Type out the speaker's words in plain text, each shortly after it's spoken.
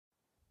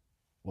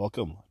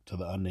Welcome to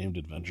the Unnamed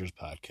Adventures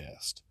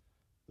podcast.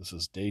 This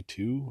is day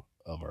 2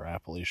 of our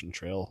Appalachian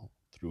Trail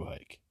through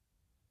hike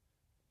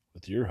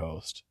with your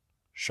host,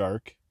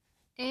 Shark.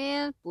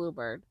 And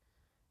Bluebird.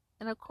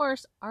 And of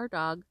course, our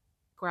dog,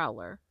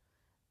 Growler.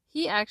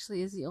 He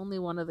actually is the only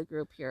one of the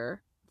group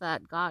here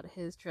that got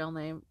his trail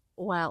name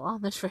while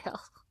on the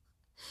trail.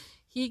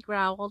 He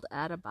growled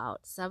at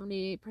about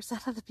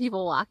 70% of the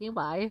people walking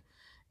by,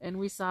 and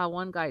we saw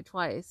one guy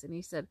twice, and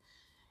he said,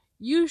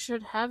 "You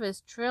should have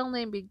his trail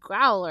name be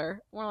Growler."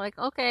 And we're like,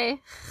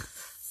 okay.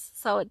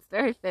 So it's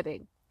very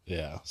fitting.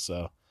 Yeah,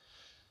 so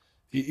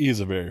he's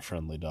a very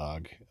friendly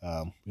dog.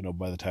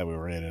 By the time we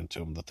ran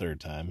into him the third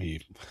time,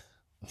 he,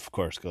 of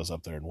course, goes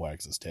up there and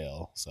wags his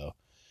tail. So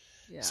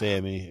Yeah.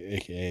 Sammy,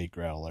 aka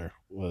Growler,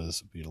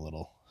 was being a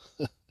little.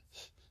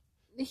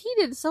 He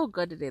did so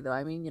good today, though.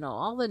 I mean,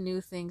 all the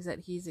new things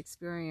that he's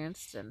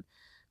experienced and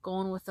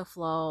going with the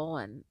flow,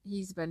 and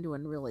he's been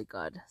doing really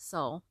good.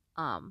 So,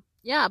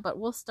 yeah, but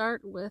we'll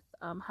start with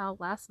how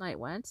last night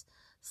went,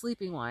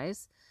 sleeping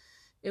wise.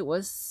 It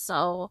was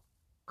so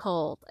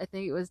cold. I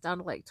think it was down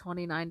to like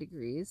 29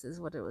 degrees,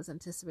 is what it was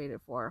anticipated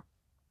for.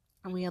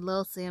 And we had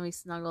little Sammy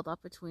snuggled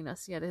up between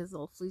us. He had his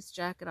little fleece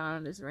jacket on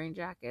and his rain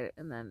jacket,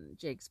 and then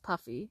Jake's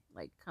puffy,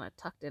 like kind of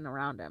tucked in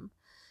around him.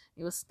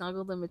 He was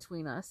snuggled in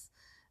between us.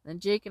 And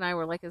Jake and I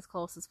were like as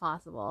close as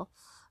possible.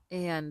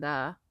 And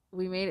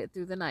we made it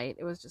through the night.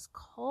 It was just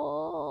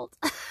cold.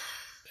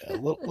 Yeah, a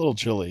little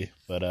chilly,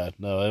 but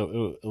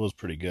no, it was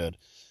pretty good.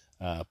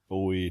 But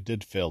we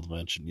did fail to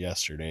mention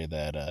yesterday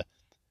that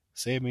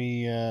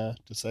Sammy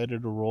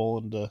decided to roll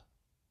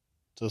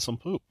into some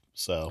poop.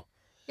 So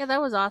Yeah,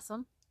 that was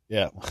awesome.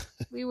 yeah,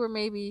 We were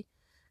maybe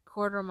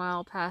quarter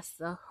mile past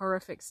the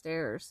horrific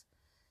stairs,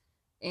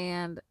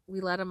 and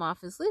we let him off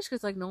his leash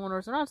because like no one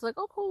was around. It's like,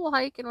 oh cool, we'll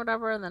hike and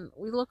whatever. And then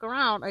we look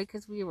around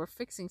because we were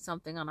fixing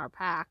something on our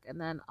pack, and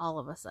then all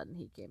of a sudden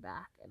he came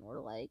back, and we're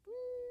like,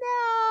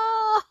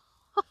 no.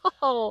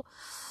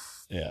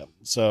 yeah.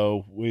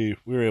 So we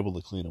were able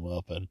to clean him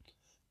up and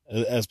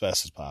as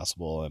best as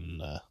possible,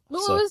 and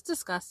Well, so it was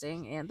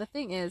disgusting. And the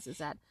thing is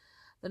that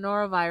the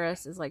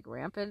norovirus is like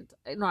rampant.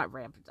 Not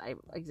rampant, I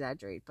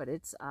exaggerate, but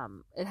it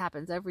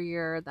happens every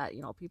year that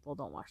people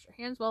don't wash their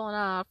hands well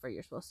enough, or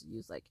you're supposed to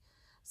use like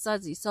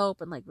sudsy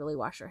soap and like really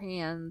wash your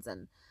hands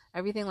and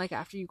everything, like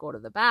after you go to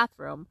the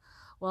bathroom.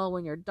 Well,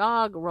 when your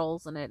dog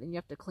rolls in it and you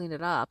have to clean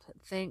it up,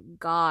 thank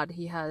God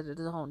he had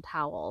his own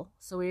towel,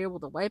 so we were able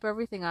to wipe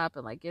everything up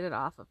and like get it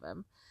off of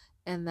him.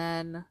 And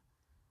then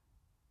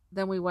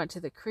we went to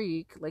the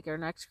creek, like our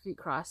next creek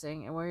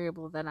crossing, and we were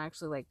able to then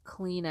actually like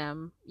clean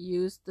him,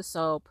 use the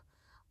soap,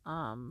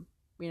 and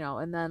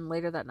then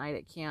later that night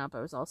at camp, I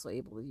was also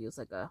able to use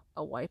like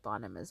a wipe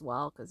on him as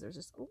well, because there's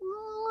just a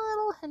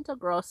little hint of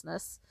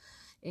grossness.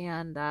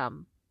 And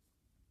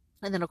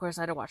then of course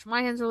I had to wash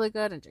my hands really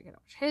good, and Jake had to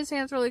wash his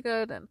hands really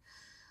good, and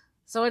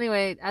so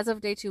anyway, as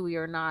of day 2, we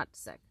are not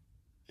sick.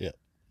 yeah,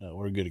 no,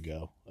 we're good to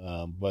go.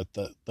 But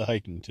the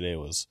hiking today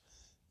was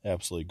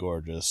absolutely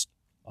gorgeous,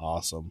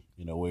 awesome.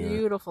 We were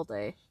Beautiful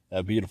day.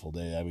 a beautiful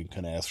day. I mean,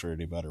 couldn't ask for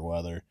any better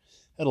weather.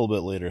 Had a little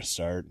bit later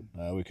start.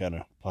 We kind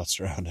of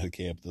putzed around at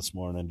camp this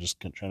morning, just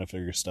trying to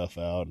figure stuff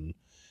out, and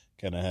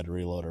kind of had to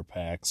reload our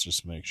packs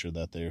just to make sure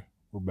that they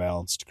were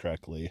balanced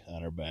correctly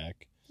on our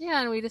back.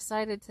 Yeah, and we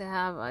decided to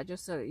have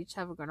just so each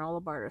have a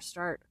granola bar to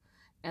start,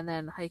 and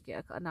then hike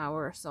an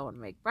hour or so and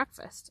make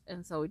breakfast.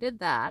 And so we did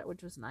that,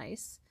 which was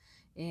nice,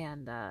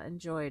 and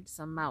enjoyed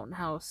some Mountain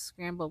House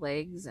scrambled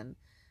eggs and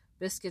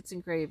biscuits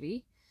and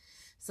gravy.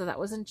 So that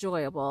was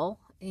enjoyable.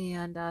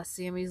 And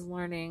Sammy's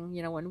learning,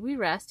 when we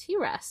rest, he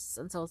rests,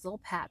 and so his little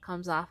pat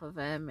comes off of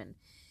him, and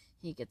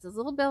he gets his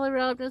little belly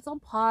rubbed, and his little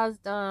paws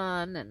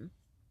done, And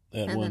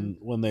and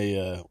when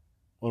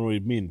we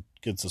mean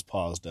gets his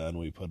paws done,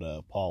 we put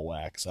a paw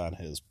wax on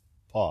his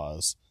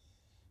paws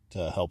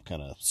to help kind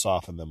of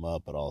soften them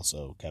up, but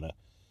also kind of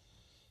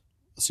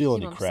seal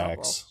any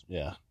cracks. Supple.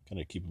 Yeah,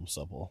 kind of keep him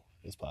supple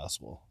as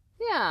possible.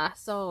 Yeah,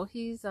 so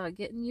he's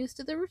getting used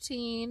to the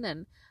routine,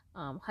 and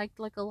hiked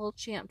like a little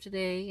champ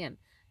today, and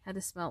had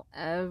to smell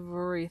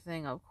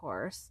everything, of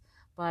course.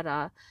 But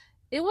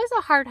it was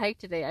a hard hike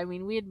today. I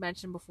mean, we had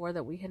mentioned before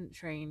that we hadn't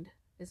trained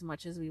as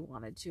much as we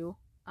wanted to.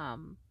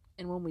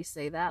 And when we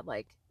say that,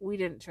 like, we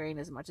didn't train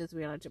as much as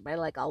we wanted to by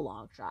like a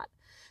long shot.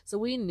 So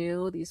we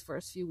knew these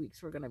first few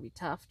weeks were going to be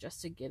tough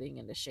just to getting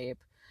into shape.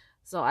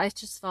 So I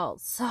just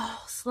felt so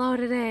slow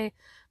today.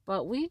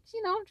 But we,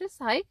 just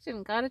hiked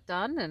and got it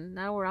done. And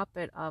now we're up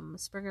at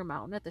Springer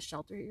Mountain at the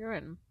shelter here,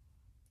 and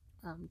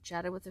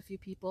chatted with a few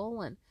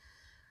people and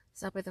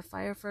sat by the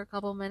fire for a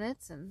couple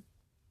minutes and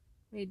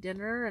made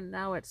dinner. And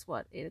now it's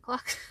what, 8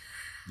 o'clock?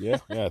 Yeah,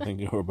 I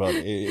think we're about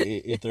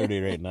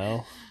 8:30 right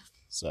now.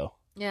 So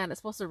Yeah, and it's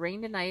supposed to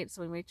rain tonight,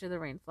 so we made sure the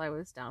rain fly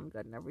was down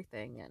good and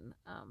everything. And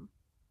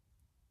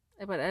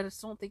but I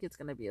just don't think it's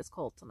gonna be as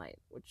cold tonight,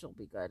 which will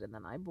be good. And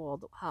then I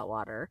boiled hot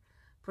water,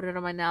 put it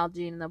on my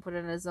Nalgene, and then put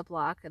it in a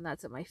Ziploc, and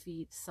that's at my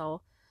feet.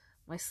 So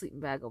my sleeping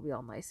bag will be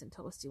all nice and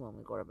toasty when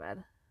we go to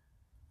bed.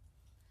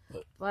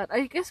 But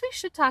I guess we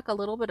should talk a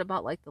little bit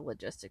about like the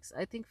logistics.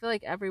 I feel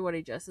like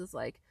everybody just is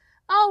like,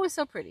 Oh, it was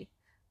so pretty.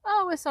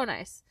 Oh, it was so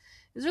nice.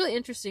 It was really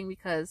interesting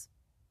because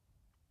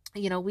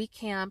we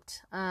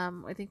camped.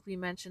 I think we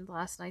mentioned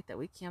last night that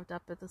we camped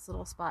up at this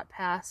little spot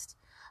past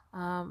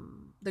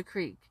the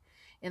creek,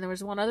 and there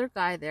was one other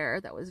guy there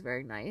that was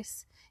very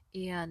nice.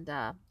 And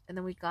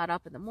then we got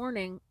up in the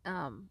morning.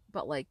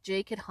 But like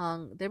Jake had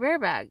hung the bear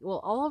bag.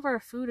 Well, all of our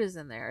food is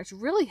in there. It's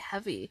really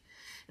heavy,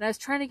 and I was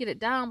trying to get it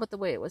down, but the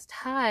way it was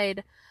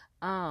tied,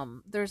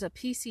 there's a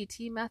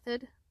PCT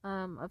method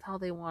of how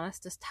they want us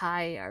to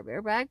tie our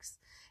bear bags,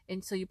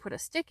 and so you put a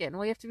stick in.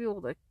 Well, you have to be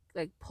able to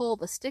like pull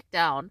the stick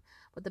down,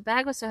 but the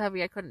bag was so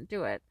heavy I couldn't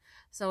do it.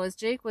 So as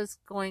Jake was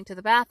going to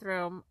the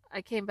bathroom,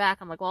 I came back.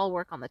 I'm like, well, I'll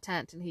work on the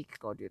tent, and he could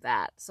go do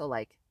that. So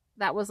like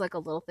that was like a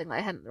little thing that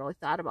I hadn't really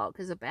thought about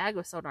because the bag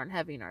was so darn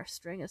heavy and our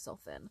string is so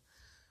thin.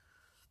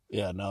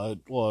 Yeah, no.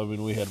 Well, I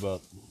mean, we had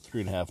about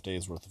 3.5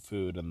 days worth of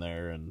food in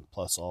there, and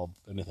plus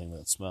anything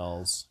that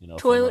smells.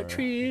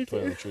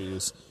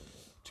 Toiletries,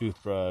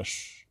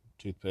 toothbrush,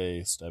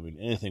 toothpaste. I mean,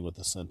 anything with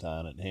the scent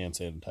on it, hand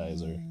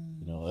sanitizer.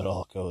 It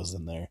all goes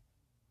in there.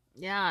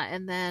 Yeah,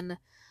 and then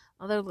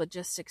other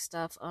logistic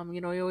stuff.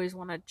 You always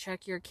want to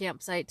check your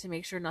campsite to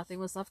make sure nothing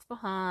was left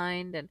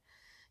behind, and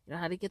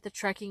how to get the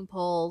trekking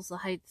poles, the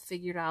height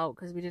figured out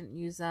because we didn't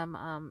use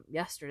them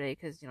yesterday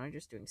because you're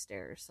just doing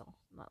stairs, so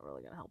not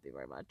really gonna help you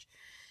very much.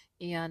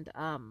 And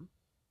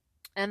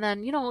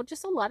then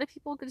just a lot of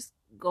people just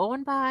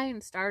going by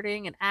and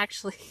starting, and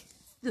actually,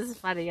 this is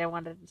funny. I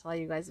wanted to tell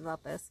you guys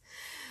about this.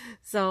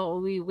 So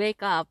we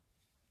wake up.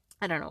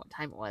 I don't know what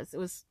time it was. It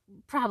was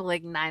probably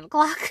like 9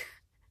 o'clock.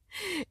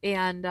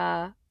 And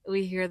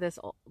we hear this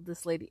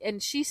lady,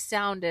 and she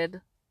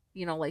sounded,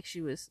 like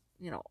she was,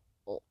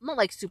 old. Not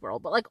like super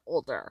old, but like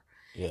older.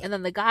 Yeah. And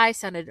then the guy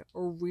sounded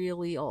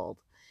really old,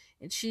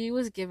 and she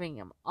was giving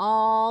him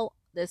all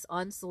this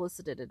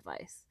unsolicited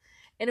advice,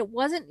 and it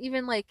wasn't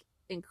even like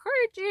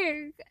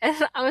encouraging.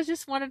 And I was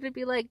just wanted to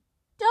be like,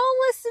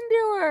 don't listen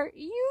to her.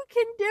 You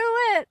can do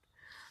it.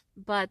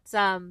 But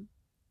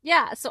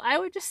yeah. So I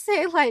would just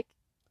say, like,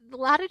 a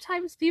lot of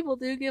times people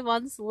do give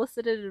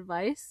unsolicited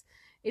advice.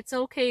 It's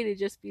okay to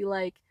just be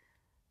like,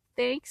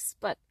 thanks,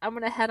 but I'm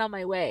going to head on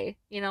my way,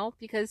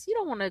 because you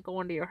don't want to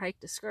go into your hike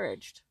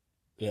discouraged.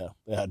 Yeah,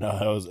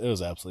 no, it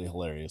was absolutely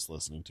hilarious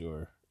listening to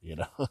her,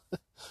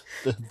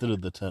 through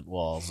the tent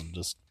walls and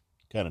just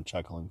kind of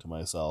chuckling to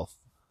myself.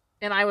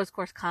 And I was, of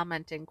course,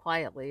 commenting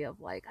quietly of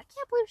like, I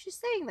can't believe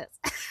she's saying this.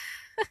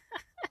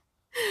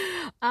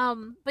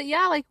 But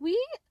yeah, like we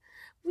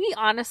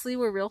honestly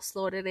were real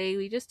slow today.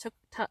 We just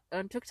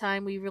took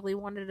time. We really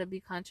wanted to be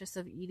conscious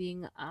of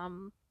eating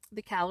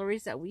the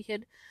calories that we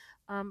had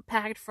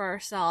packed for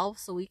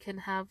ourselves, so we can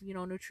have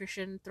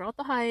nutrition throughout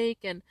the hike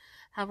and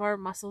have our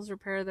muscles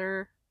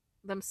repair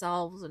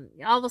themselves and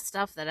all the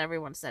stuff that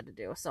everyone said to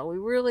do. So we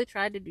really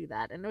tried to do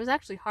that, and it was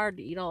actually hard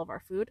to eat all of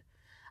our food.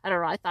 I don't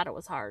know, I thought it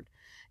was hard.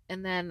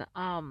 And then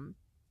I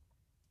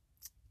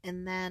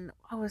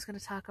was going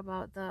to talk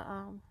about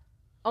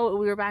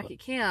we were back at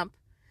camp.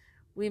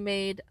 We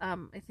made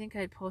I think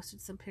I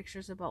posted some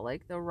pictures about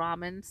like the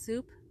ramen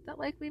soup that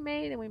like we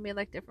made, and we made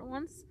like different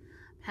ones.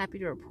 Happy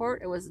to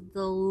report it was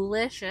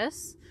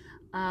delicious.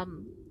 I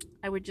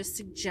would just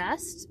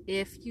suggest,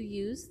 if you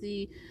use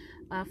the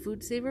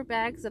food saver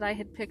bags that I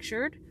had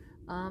pictured,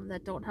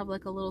 that don't have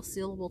like a little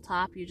sealable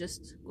top, you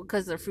just,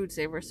 because they're food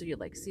saver, so you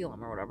like seal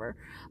them or whatever.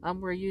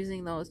 We're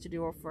using those to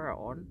do for our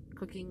own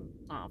cooking,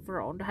 for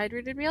our own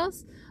dehydrated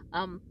meals.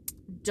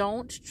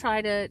 Don't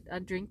try to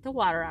drink the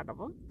water out of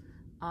them.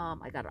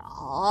 I got it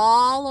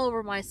all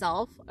over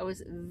myself. I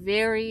was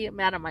very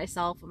mad at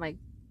myself and my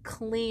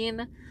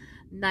clean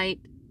night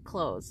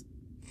clothes.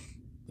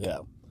 Yeah.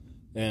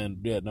 And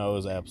yeah, no, it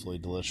was absolutely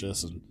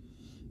delicious. And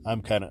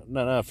I'm kind of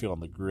not feeling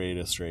the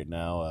greatest right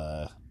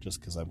now, just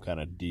because I'm kind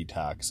of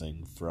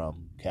detoxing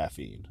from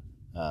caffeine.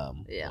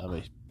 Yeah. I'm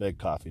a big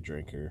coffee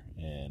drinker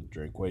and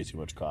drink way too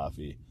much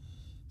coffee.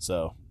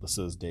 So this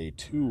is day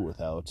 2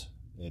 without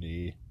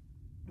any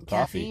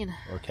coffee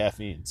or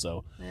caffeine.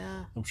 So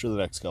yeah, I'm sure the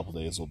next couple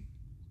days will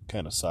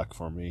kind of suck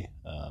for me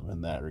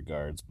in that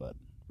regards. But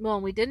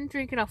well, we didn't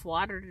drink enough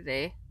water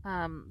today.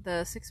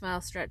 The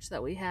 6-mile stretch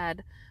that we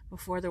had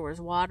before there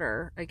was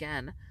water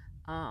again,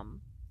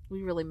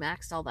 we really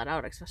maxed all that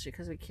out, especially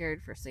because we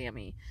cared for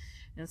Sammy.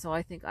 And so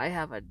I think I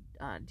have a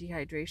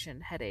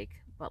dehydration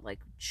headache, but like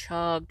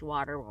chugged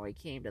water when we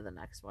came to the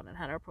next one and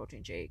had our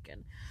protein shake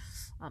and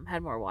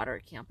had more water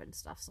at camp and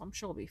stuff. So I'm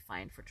sure we'll be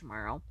fine for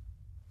tomorrow.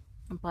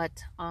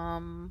 But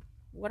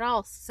what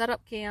else? Set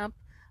up camp.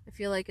 I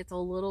feel like it's a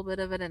little bit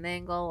of at an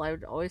angle. I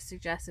would always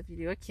suggest, if you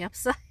do a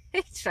campsite,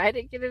 try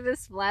to get it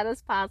as flat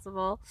as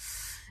possible.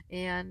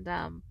 And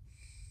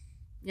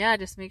yeah,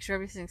 just make sure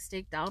everything's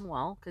staked down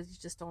well, because you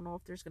just don't know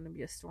if there's going to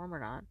be a storm or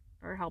not,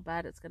 or how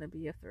bad it's going to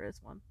be if there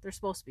is one. There's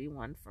supposed to be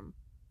one from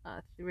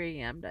 3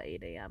 a.m. to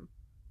 8 a.m.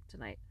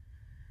 tonight.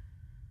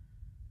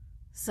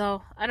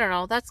 So, I don't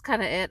know. That's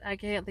kind of it. I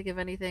can't think of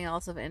anything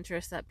else of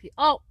interest that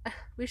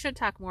we should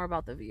talk more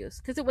about the views,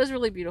 because it was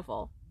really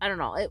beautiful. I don't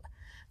know.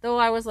 Though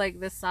I was like,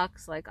 this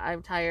sucks, like,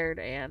 I'm tired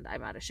and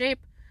I'm out of shape,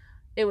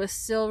 it was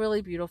still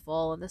really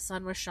beautiful, and the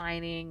sun was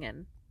shining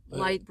and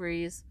light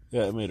breeze.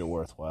 Yeah, it made it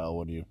worthwhile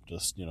when you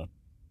just,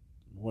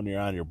 when you're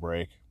on your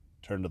break,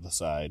 turn to the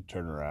side,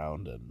 turn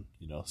around, and,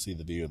 see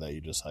the view that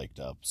you just hiked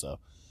up. So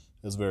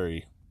it was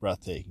very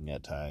breathtaking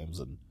at times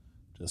and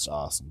just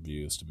awesome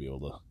views to be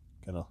able to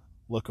kind of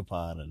look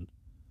upon and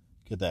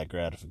get that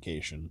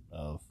gratification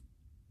of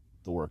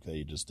the work that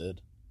you just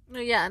did.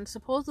 Yeah, and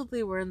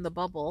supposedly we're in the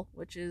bubble,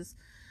 which is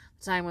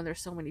the time when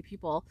there's so many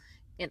people.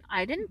 And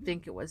I didn't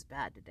think it was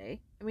bad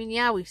today. I mean,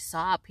 yeah, we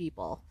saw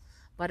people,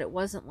 but it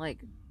wasn't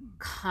like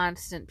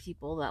constant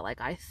people that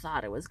like I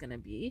thought it was gonna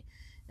be.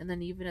 And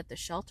then even at the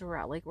shelter we're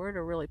at, like we're at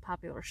a really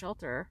popular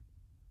shelter,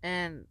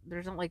 and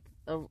there's not like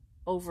a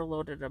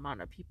overloaded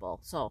amount of people.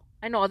 So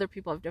I know other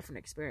people have different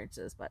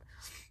experiences, but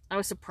I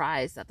was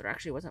surprised that there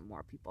actually wasn't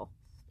more people.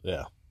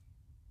 Yeah.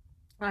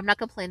 I'm not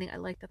complaining. I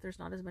like that there's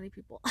not as many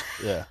people.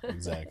 Yeah,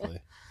 exactly.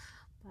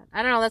 But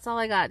I don't know. That's all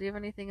I got. Do you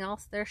have anything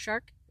else there,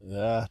 Shark?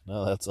 Yeah,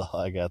 no, that's all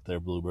I got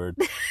there, Bluebird.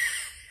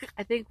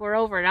 I think we're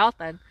over and out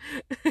then.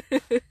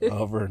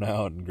 Over and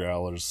out, and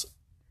Growler's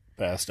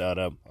passed out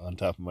up on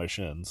top of my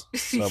shins.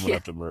 So I'm going to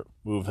have to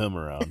move him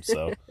around.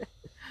 So,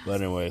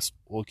 but anyways,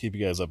 we'll keep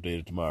you guys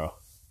updated tomorrow.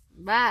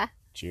 Bye.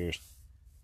 Cheers.